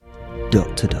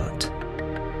Dot to Dot,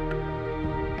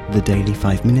 the daily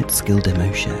 5-minute skill demo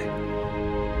show.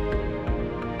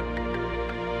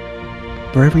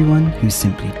 For everyone who's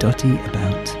simply dotty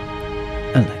about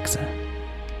Alexa.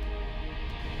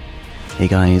 Hey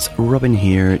guys, Robin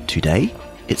here today.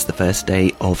 It's the first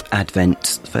day of Advent,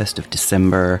 1st of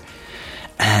December,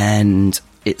 and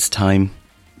it's time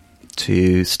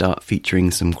to start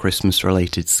featuring some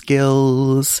Christmas-related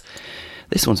skills.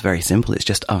 This one's very simple. It's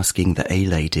just asking the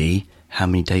A-lady how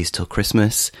many days till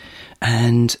Christmas,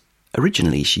 and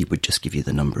originally she would just give you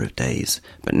the number of days,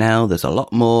 but now there's a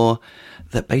lot more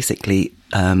that basically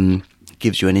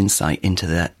gives you an insight into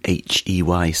the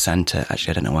H-E-Y Santa.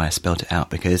 Actually, I don't know why I spelled it out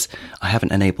because I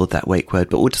haven't enabled that wake word,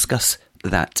 but we'll discuss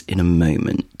that in a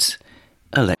moment.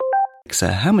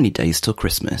 Alexa, how many days till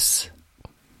Christmas?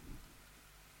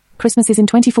 Christmas is in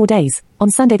 24 days, on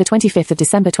Sunday the 25th of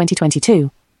December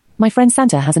 2022. My friend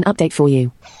Santa has an update for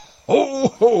you. Ho,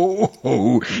 ho,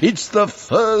 ho! It's the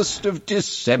 1st of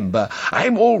December.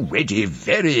 I'm already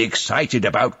very excited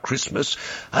about Christmas.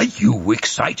 Are you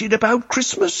excited about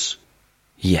Christmas?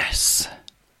 Yes.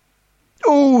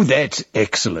 Oh, that's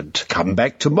excellent. Come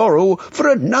back tomorrow for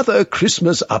another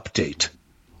Christmas update.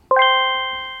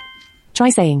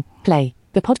 Try saying, play,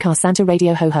 the podcast Santa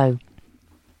Radio Ho Ho.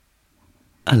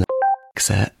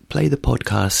 Alexa, play the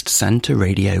podcast Santa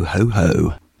Radio Ho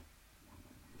Ho.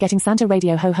 Getting Santa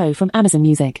Radio Ho Ho from Amazon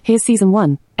Music. Here's Season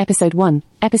 1, Episode 1,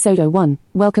 Episode 01.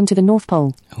 Welcome to the North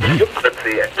Pole. Oh,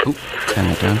 turn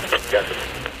that down.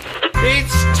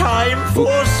 It's time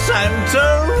for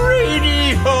Santa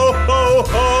Radio Ho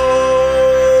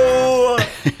Ho!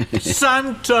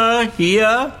 Santa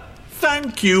here.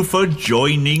 Thank you for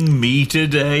joining me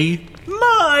today.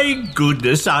 My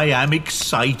goodness, I am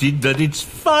excited that it's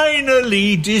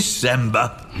finally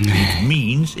December. It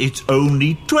means it's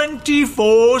only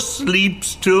 24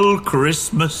 sleeps till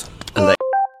Christmas.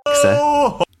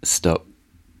 Alexa, stop.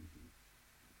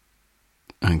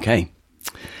 Okay.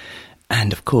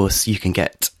 And of course, you can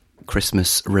get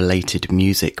Christmas-related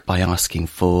music by asking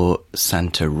for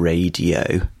Santa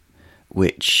Radio,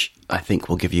 which I think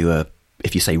will give you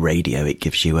if you say radio, it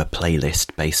gives you a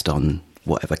playlist based on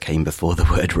whatever came before the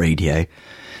word radio.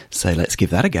 So let's give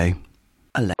that a go.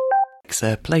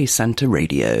 Alexa, play Santa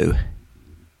Radio.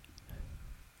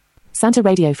 Santa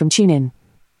Radio from TuneIn.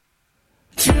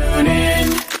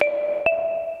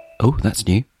 Oh, that's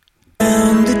new.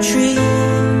 Around the tree,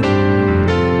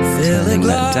 fill a Turning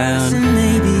that glass down. and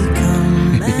maybe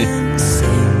come and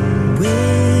sing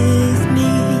with me.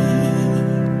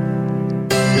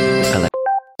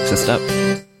 Alexa, stop.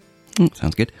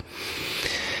 Sounds good.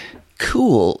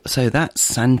 Cool. So that's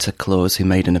Santa Claus who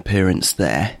made an appearance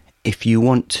there. If you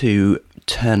want to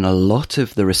turn a lot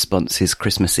of the responses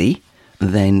Christmassy,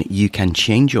 then you can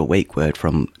change your wake word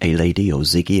from A-lady or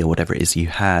Ziggy or whatever it is you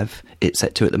have it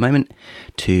set to at the moment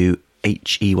to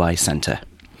H-E-Y Santa.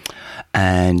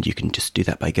 And you can just do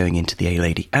that by going into the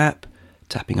A-lady app,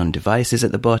 tapping on devices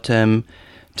at the bottom,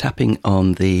 tapping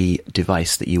on the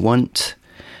device that you want,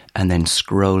 and then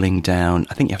scrolling down.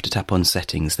 I think you have to tap on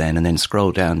settings then, and then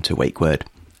scroll down to wake word.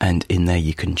 And in there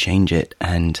you can change it.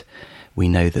 And we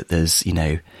know that there's,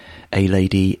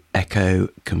 A-lady, Echo,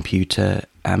 Computer,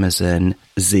 Amazon,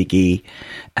 Ziggy,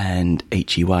 and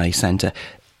H-E-Y Santa.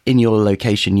 In your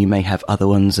location, you may have other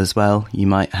ones as well. You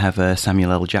might have a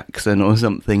Samuel L. Jackson or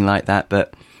something like that.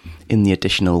 But in the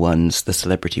additional ones, the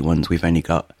celebrity ones, we've only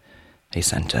got a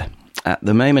Santa at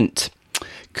the moment.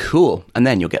 Cool. And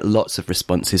then you'll get lots of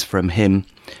responses from him,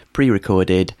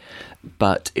 pre-recorded,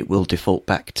 but it will default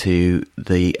back to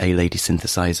the A-lady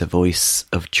synthesizer voice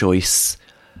of choice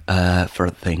for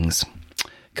other things.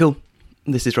 Cool.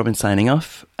 This is Robin signing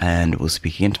off, and we'll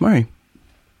speak again tomorrow.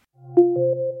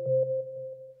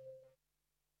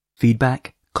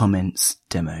 Feedback, comments,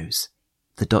 demos.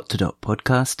 The Dot to Dot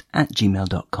podcast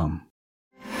 @gmail.com.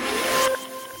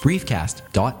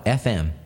 Briefcast.fm